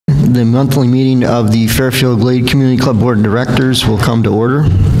The monthly meeting of the Fairfield Glade Community Club Board of Directors will come to order.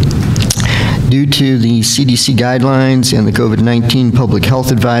 Due to the CDC guidelines and the COVID-19 public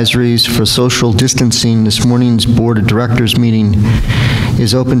health advisories for social distancing, this morning's Board of Directors meeting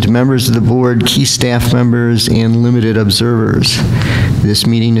is open to members of the board, key staff members, and limited observers. This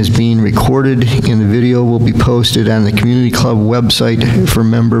meeting is being recorded, and the video will be posted on the Community Club website for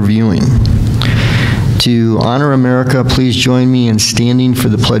member viewing. To honor America, please join me in standing for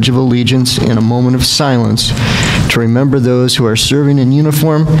the Pledge of Allegiance in a moment of silence to remember those who are serving in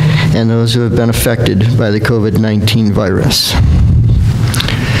uniform and those who have been affected by the COVID-19 virus.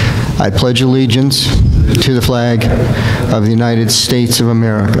 I pledge allegiance to the flag of the United States of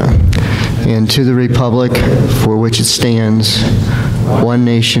America and to the republic for which it stands, one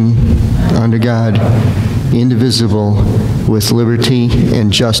nation, under God, indivisible, with liberty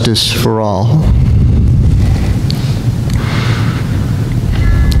and justice for all.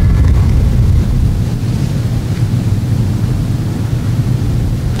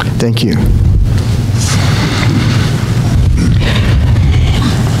 Thank you.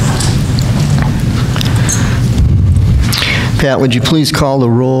 Pat, would you please call the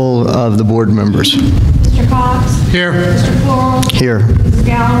roll of the board members? Mr. Cox? Here. Mr. Floral? Here. Mrs.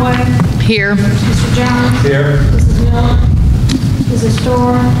 Galloway? Here. Mr. Jones? Here. Mrs. Miller? Mrs.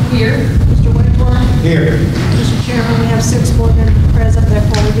 Storr? Here. Mr. Whitworth? Here. Mr. Chairman, we have 6 board members present,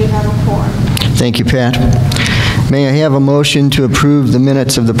 therefore we do have a quorum. Thank you, Pat. May I have a motion to approve the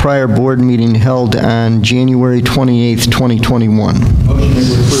minutes of the prior board meeting held on January 28th, 2021? Motion to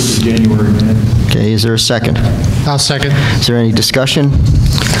approve the January minutes. Okay, is there a second? I'll second. Is there any discussion?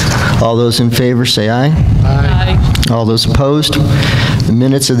 All those in favor say aye. Aye. All those opposed? The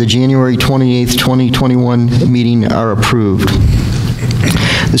minutes of the January 28th, 2021 meeting are approved.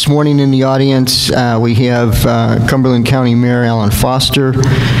 This morning in the audience, we have Cumberland County Mayor Alan Foster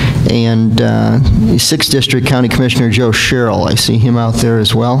and 6th District County Commissioner Joe Sherrill. I see him out there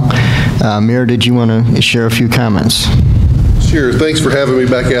as well. Mayor, did you want to share a few comments? Sure. Thanks for having me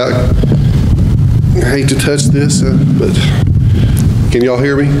back out. I hate to touch this, but can y'all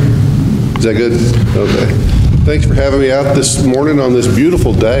hear me? Is that good? Okay. Thanks for having me out this morning on this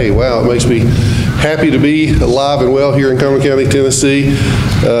beautiful day. Wow, it makes me happy to be alive and well here in Cumberland County, Tennessee.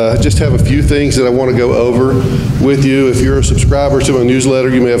 Just have a few things that I want to go over with you. If you're a subscriber to my newsletter,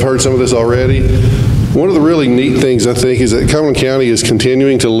 you may have heard some of this already. One of the really neat things, I think, is that Cumberland County is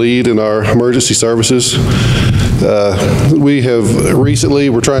continuing to lead in our emergency services.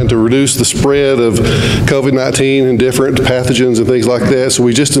 We're trying to reduce the spread of COVID-19 and different pathogens and things like that, so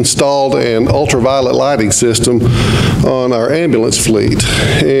we just installed an ultraviolet lighting system on our ambulance fleet.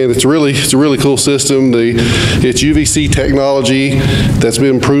 And it's a really cool system. It's UVC technology that's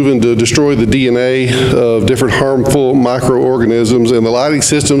been proven to destroy the DNA of different harmful microorganisms, and the lighting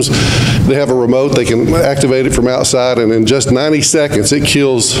systems, they have a remote, they can activate it from outside, and in just 90 seconds it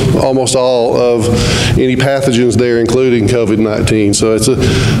kills almost all of any pathogens there, including COVID-19. So it's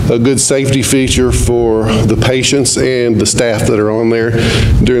a good safety feature for the patients and the staff that are on there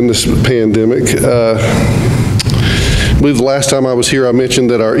during this pandemic. I believe the last time I was here, I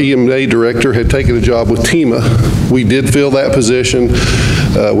mentioned that our EMA director had taken a job with TEMA. We did fill that position.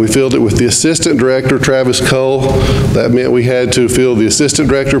 We filled it with the assistant director, Travis Cole. That meant we had to fill the assistant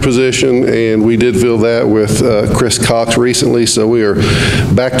director position, and we did fill that with Chris Cox recently, so we are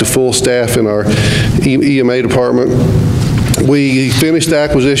back to full staff in our EMA department. We finished the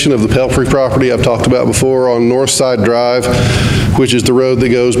acquisition of the Pelfrey property I've talked about before on Northside Drive, which is the road that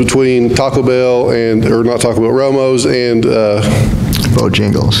goes between Taco Bell Romo's and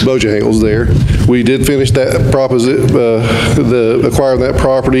Bojangles there. We did finish that acquiring that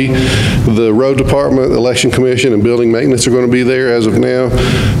property. The road department, election commission, and building maintenance are going to be there as of now.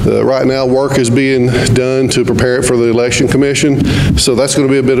 Right now, work is being done to prepare it for the election commission. So that's going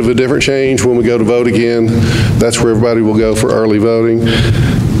to be a bit of a different change when we go to vote again. That's where everybody will go for early voting.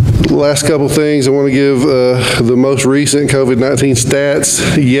 Last couple things, I want to give the most recent COVID-19 stats.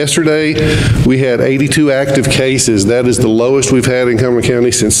 Yesterday, we had 82 active cases. That is the lowest we've had in Cumberland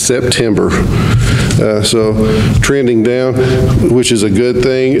County since September. So trending down, which is a good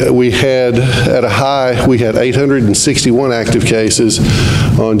thing. We had, at a high, we had 861 active cases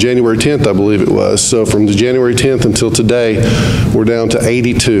on January 10th, I believe it was. So from the January 10th until today, we're down to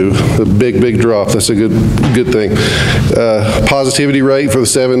 82. A big drop. That's a good thing. Positivity rate for the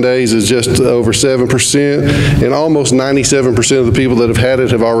 7 days is just over 7%, and almost 97% of the people that have had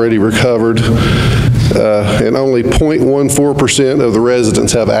it have already recovered. And only 0.14% of the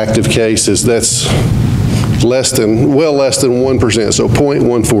residents have active cases. That's well less than 1%, so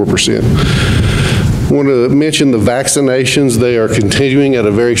 0.14%. want to mention the vaccinations. They are continuing at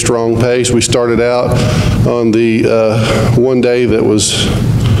a very strong pace. We started out on the one day that was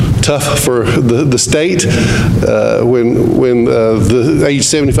tough for the state when the age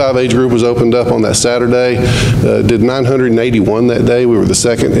 75 age group was opened up on that Saturday. Did 981 that day. We were the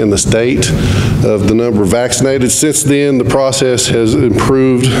second in the state of the number vaccinated. Since then, the process has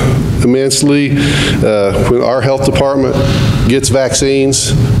improved immensely. When our health department gets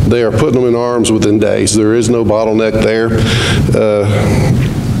vaccines, they are putting them in arms within days. There is no bottleneck there.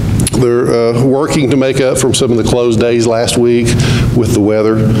 They're working to make up from some of the closed days last week with the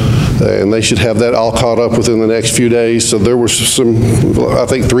weather, and they should have that all caught up within the next few days. So there was some, I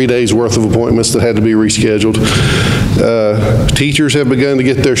think, 3 days worth of appointments that had to be rescheduled. Teachers have begun to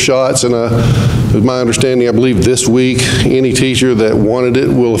get their shots, and my understanding, I believe this week, any teacher that wanted it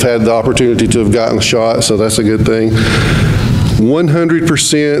will have had the opportunity to have gotten the shot, so that's a good thing.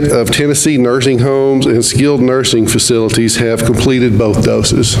 100% of Tennessee nursing homes and skilled nursing facilities have completed both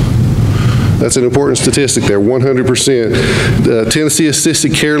doses. That's an important statistic there, 100%. Tennessee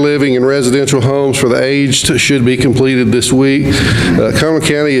assisted care living and residential homes for the aged should be completed this week. Cumberland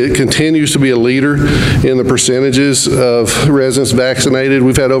County, it continues to be a leader in the percentages of residents vaccinated.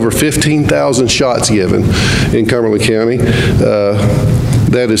 We've had over 15,000 shots given in Cumberland County.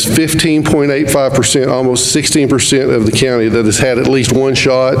 That is 15.85%, almost 16% of the county that has had at least one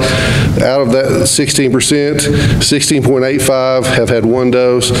shot. Out of that 16%, 16.85 have had one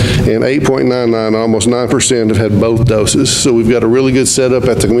dose, and 8.99, almost 9%, have had both doses. So we've got a really good setup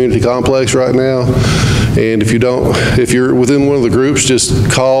at the community complex right now. And if you're within one of the groups,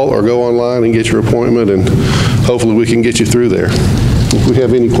 just call or go online and get your appointment, and hopefully we can get you through there. If we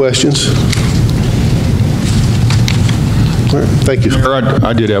have any questions. All right, thank you.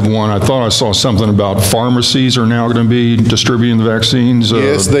 I did have one. I thought I saw something about pharmacies are now going to be distributing the vaccines.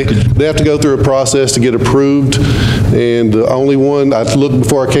 Yes, they have to go through a process to get approved, and the only one, I looked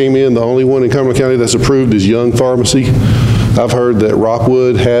before I came in, the only one in Cumberland County that's approved is Young Pharmacy. I've heard that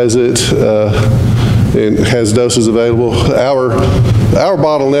Rockwood has it and has doses available. Our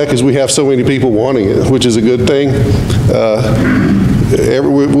bottleneck is we have so many people wanting it, which is a good thing.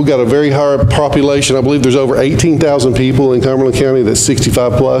 We've got a very high population. I believe there's over 18,000 people in Cumberland County that's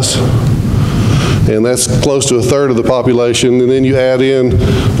 65 plus. And that's close to a third of the population. And then you add in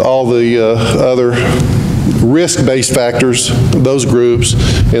all the other risk-based factors, those groups,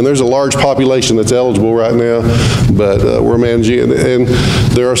 and there's a large population that's eligible right now, but we're managing it. And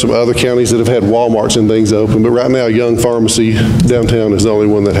there are some other counties that have had Walmarts and things open, but right now Young Pharmacy downtown is the only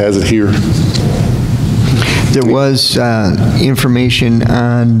one that has it here. There was information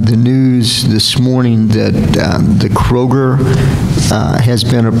on the news this morning that the Kroger has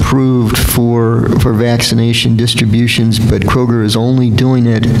been approved for vaccination distributions, but Kroger is only doing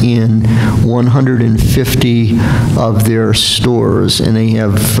it in 150 of their stores, and they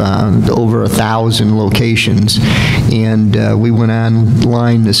have over 1,000 locations. And we went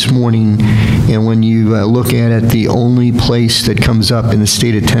online this morning, and when you look at it, the only place that comes up in the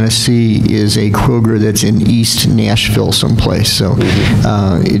state of Tennessee is a Kroger that's in East Nashville someplace. So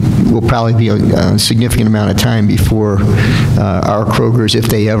it will probably be a significant amount of time before our Krogers, if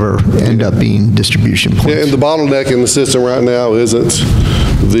they ever end up being distribution points. Yeah, and the bottleneck in the system right now isn't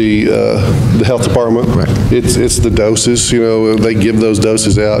the health department. Right. It's the doses. You know, they give those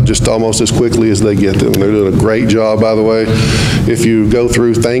doses out just almost as quickly as they get them. They're doing a great job, by the way. If you go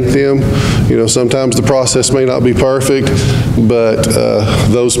through, thank them. You know, sometimes the process may not be perfect, but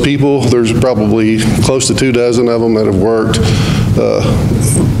those people, there's probably close to 24 of them that have worked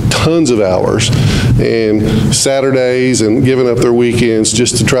tons of hours and Saturdays and giving up their weekends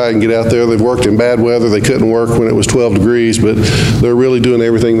just to try and get out there. They've worked in bad weather. They couldn't work when it was 12 degrees, but they're really doing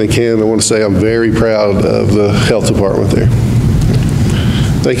everything they can. I want to say I'm very proud of the health department there.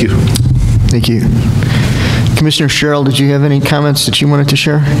 Thank you. Thank you. Commissioner Sherrill, did you have any comments that you wanted to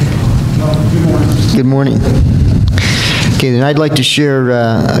share? Good morning. Okay, then I'd like to share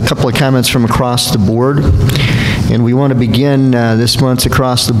a couple of comments from across the board. And we want to begin this month's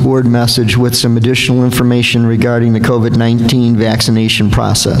across the board message with some additional information regarding the COVID-19 vaccination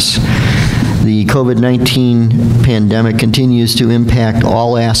process. The COVID-19 pandemic continues to impact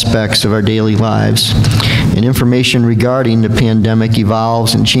all aspects of our daily lives, and information regarding the pandemic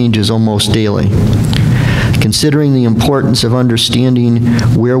evolves and changes almost daily. Considering the importance of understanding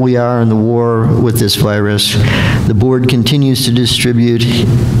where we are in the war with this virus, the board continues to distribute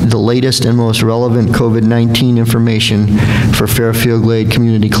the latest and most relevant COVID-19 information for Fairfield Glade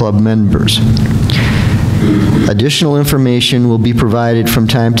Community Club members. Additional information will be provided from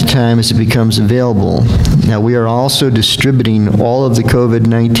time to time as it becomes available. Now, we are also distributing all of the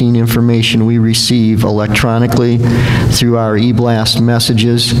COVID-19 information we receive electronically through our e-blast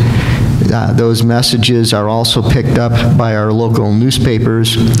messages. Those messages are also picked up by our local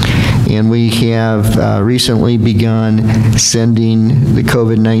newspapers, and we have recently begun sending the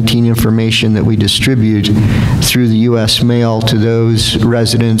COVID-19 information that we distribute through the U.S. mail to those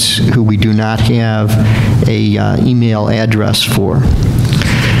residents who we do not have a email address for.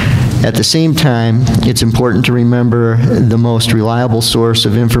 At the same time, it's important to remember the most reliable source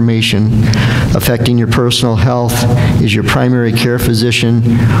of information affecting your personal health is your primary care physician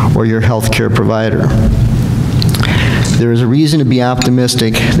or your health care provider. There is a reason to be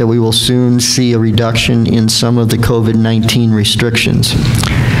optimistic that we will soon see a reduction in some of the COVID-19 restrictions.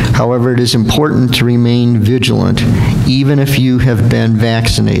 However, it is important to remain vigilant, even if you have been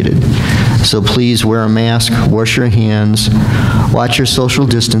vaccinated. So please wear a mask, wash your hands, watch your social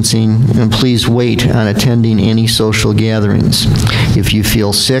distancing, and please wait on attending any social gatherings. If you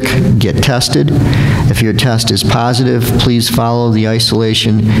feel sick, get tested. If your test is positive, please follow the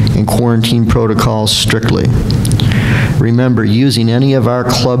isolation and quarantine protocols strictly. Remember, using any of our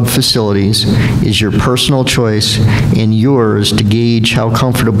club facilities is your personal choice and yours to gauge how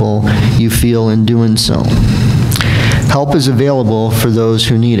comfortable you feel in doing so. Help is available for those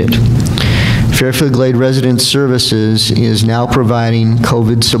who need it. Fairfield Glade Resident Services is now providing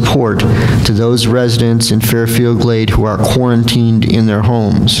COVID support to those residents in Fairfield Glade who are quarantined in their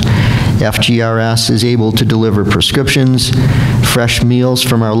homes. FGRS is able to deliver prescriptions, fresh meals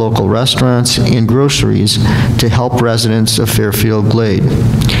from our local restaurants, and groceries to help residents of Fairfield Glade.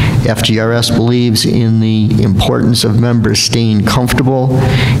 FGRS believes in the importance of members staying comfortable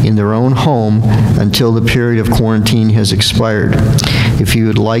in their own home until the period of quarantine has expired. If you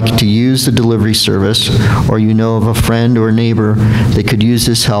would like to use the delivery service, or you know of a friend or neighbor that could use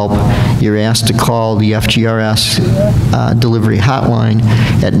this help, you're asked to call the FGRS delivery hotline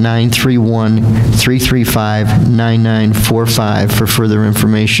at 931-335-9945 for further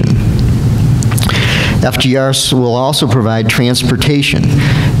information. FGRS will also provide transportation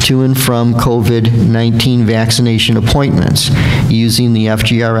to and from COVID-19 vaccination appointments using the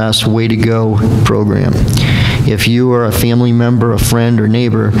FGRS Way to Go program. If you or a family member, a friend, or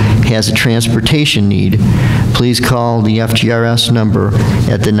neighbor has a transportation need, please call the FGRS number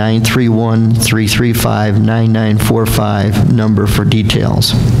at the 931-335-9945 number for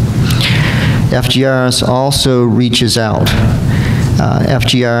details. FGRS also reaches out.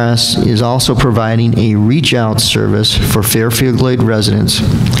 FGRS is also providing a reach-out service for Fairfield Glade residents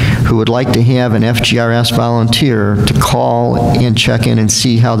who would like to have an FGRS volunteer to call and check in and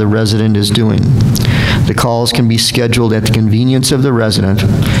see how the resident is doing. The calls can be scheduled at the convenience of the resident,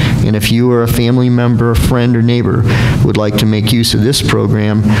 and if you or a family member, friend, or neighbor would like to make use of this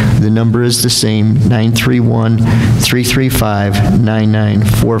program, the number is the same,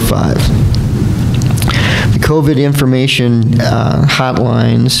 931-335-9945. The COVID information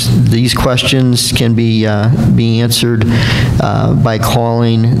hotlines, these questions can be answered by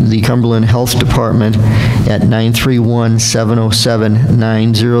calling the Cumberland Health Department at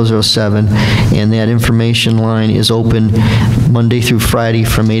 931-707-9007, and that information line is open Monday through Friday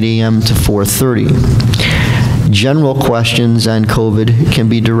from 8 a.m. to 4:30. General questions on COVID can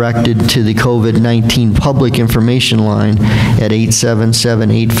be directed to the COVID-19 public information line at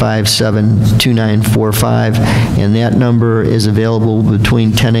 877-857-2945, and that number is available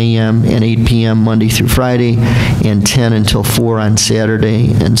between 10 a.m. and 8 p.m. Monday through Friday and 10 until 4 on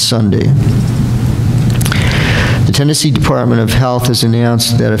Saturday and Sunday. The Tennessee Department of Health has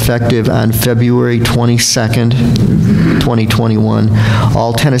announced that effective on February 22nd, 2021,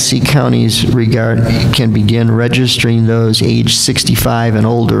 all Tennessee counties can begin registering those aged 65 and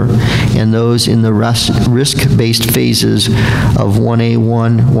older and those in the risk-based phases of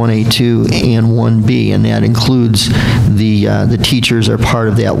 1A1, 1A2, and 1B, and that includes the teachers are part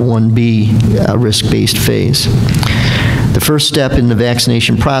of that 1B risk-based phase. The first step in the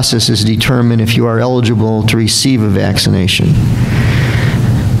vaccination process is to determine if you are eligible to receive a vaccination.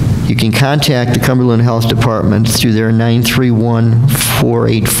 You can contact the Cumberland Health Department through their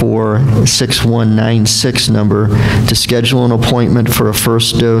 931-484-6196 number to schedule an appointment for a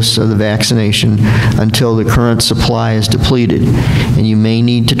first dose of the vaccination until the current supply is depleted, and you may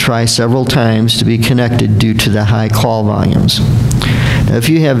need to try several times to be connected due to the high call volumes. If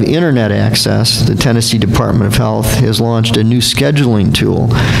you have internet access, the Tennessee Department of Health has launched a new scheduling tool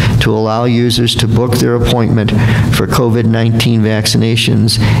to allow users to book their appointment for COVID-19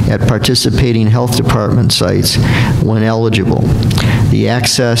 vaccinations at participating health department sites when eligible. The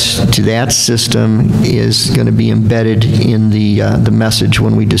access to that system is going to be embedded in the message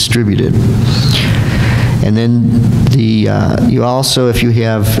when we distribute it. And then you also, if you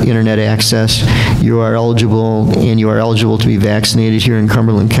have internet access, you are eligible to be vaccinated here in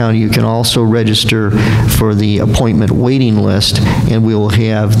Cumberland County. You can also register for the appointment waiting list, and we will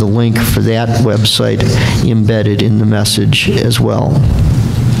have the link for that website embedded in the message as well.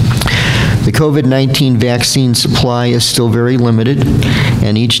 The COVID-19 vaccine supply is still very limited,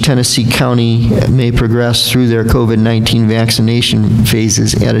 and each Tennessee county may progress through their COVID-19 vaccination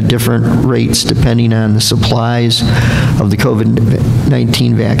phases at a different rates depending on the supplies of the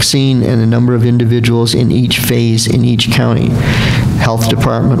COVID-19 vaccine and the number of individuals in each phase in each county. Health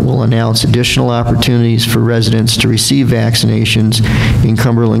Department will announce additional opportunities for residents to receive vaccinations in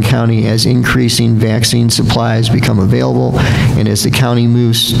Cumberland County as increasing vaccine supplies become available and as the county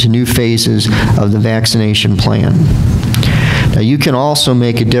moves to new phases of the vaccination plan. Now, you can also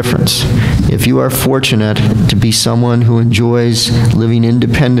make a difference. If you are fortunate to be someone who enjoys living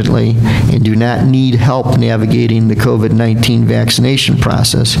independently and do not need help navigating the COVID-19 vaccination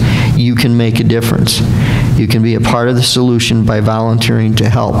process, you can make a difference. You can be a part of the solution by volunteering to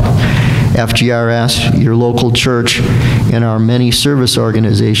help. FGRS, your local church, and our many service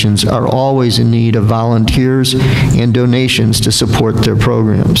organizations are always in need of volunteers and donations to support their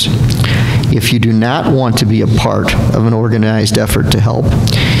programs. If you do not want to be a part of an organized effort to help,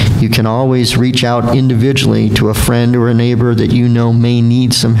 you can always reach out individually to a friend or a neighbor that you know may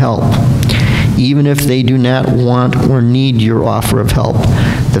need some help. Even if they do not want or need your offer of help,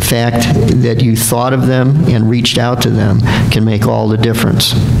 the fact that you thought of them and reached out to them can make all the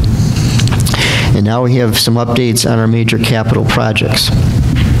difference. And now we have some updates on our major capital projects.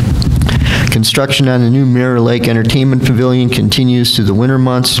 Construction on the new Mirror Lake Entertainment Pavilion continues through the winter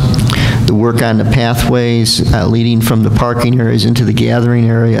months. The work on the pathways leading from the parking areas into the gathering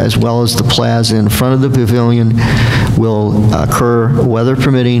area, as well as the plaza in front of the pavilion, will occur weather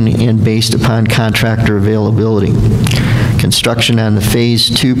permitting and based upon contractor availability. Construction on the Phase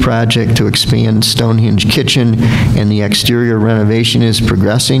 2 project to expand Stonehenge Kitchen and the exterior renovation is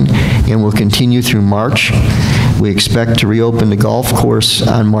progressing and will continue through March. We expect to reopen the golf course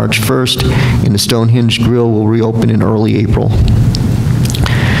on March 1st, and the Stonehenge Grill will reopen in early April.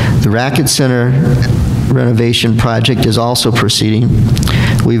 The Racket Center renovation project is also proceeding.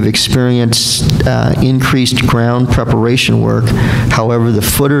 We've experienced increased ground preparation work. However, the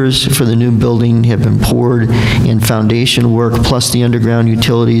footers for the new building have been poured and foundation work plus the underground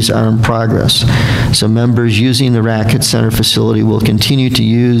utilities are in progress. So members using the Racket Center facility will continue to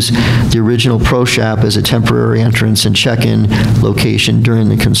use the original Pro Shop as a temporary entrance and check-in location during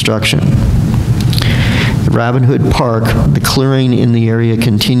the construction. Robin Hood Park, the clearing in the area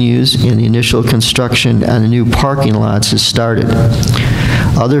continues and the initial construction on the new parking lots has started.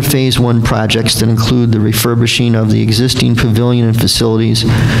 Other Phase 1 projects that include the refurbishing of the existing pavilion and facilities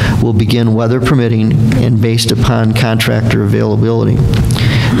will begin weather permitting and based upon contractor availability.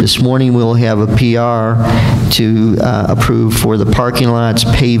 This morning we'll have a PR to approve for the parking lots,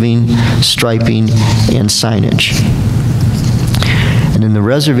 paving, striping, and signage. And then the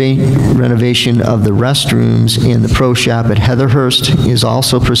renovation of the restrooms in the Pro Shop at Heatherhurst is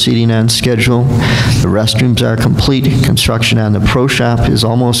also proceeding on schedule. The restrooms are complete. Construction on the Pro Shop is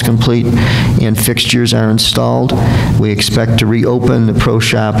almost complete, and fixtures are installed. We expect to reopen the Pro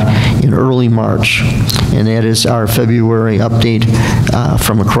Shop in early March, and that is our February update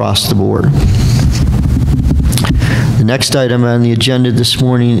from across the board. The next item on the agenda this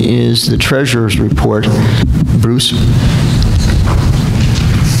morning is the Treasurer's Report. Bruce?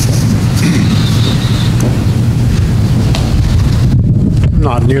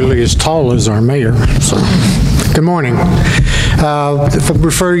 Not nearly as tall as our mayor. So, good morning. If I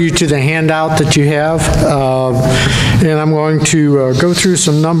refer you to the handout that you have, and I'm going to go through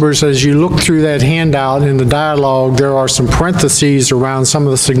some numbers. As you look through that handout in the dialogue, there are some parentheses around some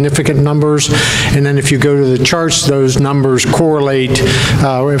of the significant numbers, and then if you go to the charts, those numbers correlate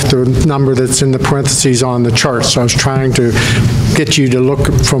with the number that's in the parentheses on the chart. So I was trying to get you to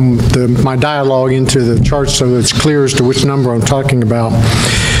look from my dialogue into the chart so that it's clear as to which number I'm talking about.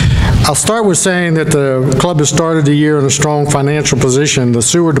 I'll start with saying that the club has started the year in a strong financial position. The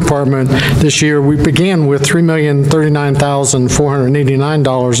sewer department this year, we began with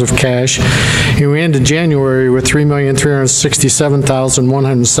 $3,039,489 of cash, and we ended January with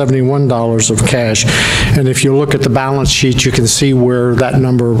 $3,367,171 of cash. And if you look at the balance sheet, you can see where that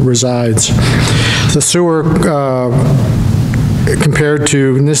number resides. The sewer compared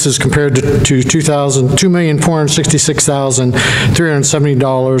to, and this is compared to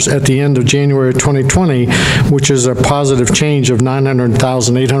 $2,466,370 at the end of January 2020, which is a positive change of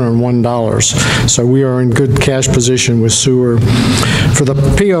 $900,801. So we are in good cash position with sewer. For the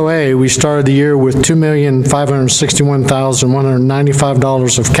POA, we started the year with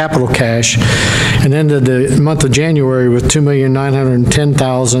 $2,561,195 of capital cash and ended the month of January with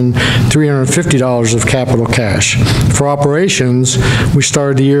 $2,910,350 of capital cash. For operations, we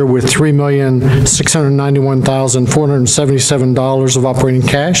started the year with $3,691,477 of operating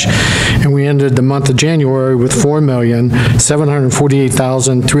cash, and we ended the month of January with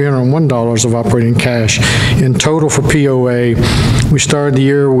 $4,748,301 of operating cash. In total for POA, we started the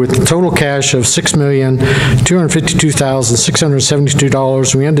year with total cash of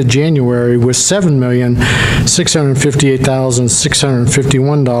 $6,252,672. We ended January with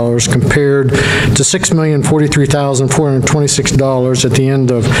 $7,658,651 compared to $6,043,426 at the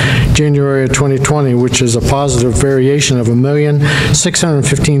end of January of 2020, which is a positive variation of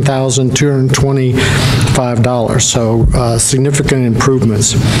 $1,615,225. So significant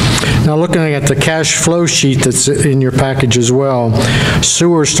improvements. Now looking at the cash flow sheet that's in your package as well,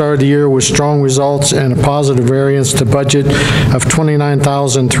 sewer started the year with strong results and a positive variance to budget of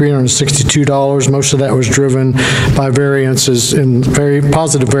 $29,362. Most of that was driven by variances in very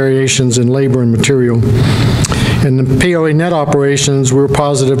positive variations in labor and material. In the POA net operations, we were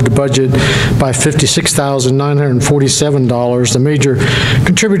positive to budget by $56,947. The major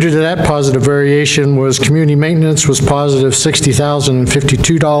contributor to that positive variation was community maintenance was positive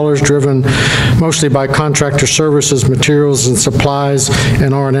 $60,052, driven mostly by contractor services, materials and supplies,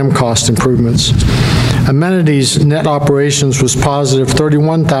 and R&M cost improvements. Amenities net operations was positive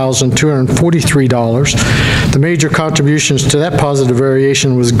 $31,243. The major contributions to that positive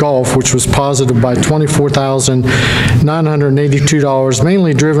variation was golf, which was positive by $24,982,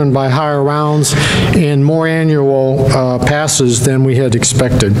 mainly driven by higher rounds and more annual passes than we had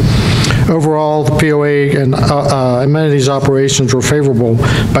expected. Overall, the POA and amenities operations were favorable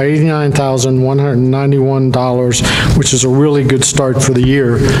by $89,191, which is a really good start for the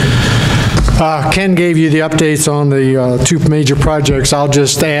year. Ken gave you the updates on the two major projects. I'll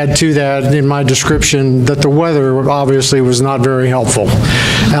just add to that in my description that the weather obviously was not very helpful.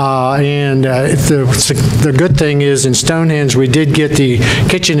 The good thing is in Stonehenge we did get the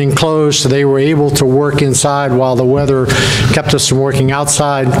kitchen enclosed, so they were able to work inside while the weather kept us from working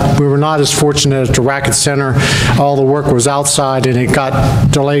outside. We were not as fortunate at the Racket Center. All the work was outside and it got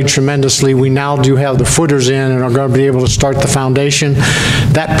delayed tremendously. We now do have the footers in and are going to be able to start the foundation.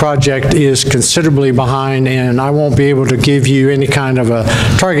 That project is considerably behind, and I won't be able to give you any kind of a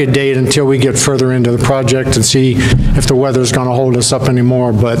target date until we get further into the project and see if the weather is going to hold us up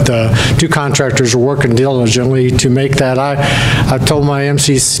anymore. But two contractors are working diligently to make that. I told my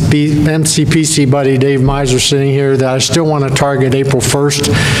MCPC buddy Dave Miser sitting here that I still want to target April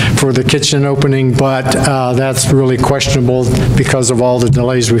 1st for the kitchen opening, but that's really questionable because of all the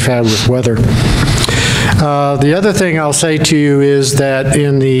delays we've had with weather. The other thing I'll say to you is that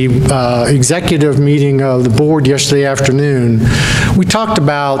in the executive meeting of the board yesterday afternoon, we talked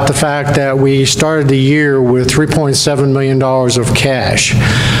about the fact that we started the year with $3.7 million of cash.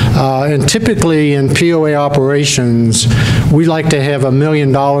 And typically in POA operations, we like to have $1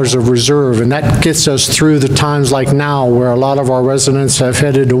 million of reserve, and that gets us through the times like now where a lot of our residents have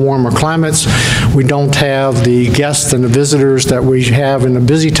headed to warmer climates. We don't have the guests and the visitors that we have in the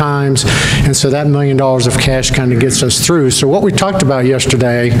busy times, and so that $1 million of cash kind of gets us through. So what we talked about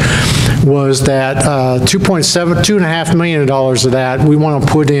yesterday was that $2.5 million of that we want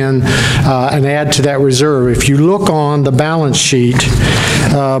to put in and add to that reserve. If you look on the balance sheet,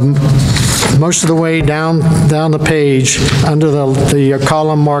 most of the way down the page, under the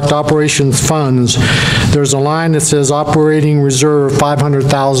column marked operations funds, there's a line that says operating reserve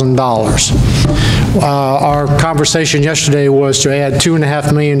 $500,000. Our conversation yesterday was to add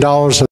 $2.5 million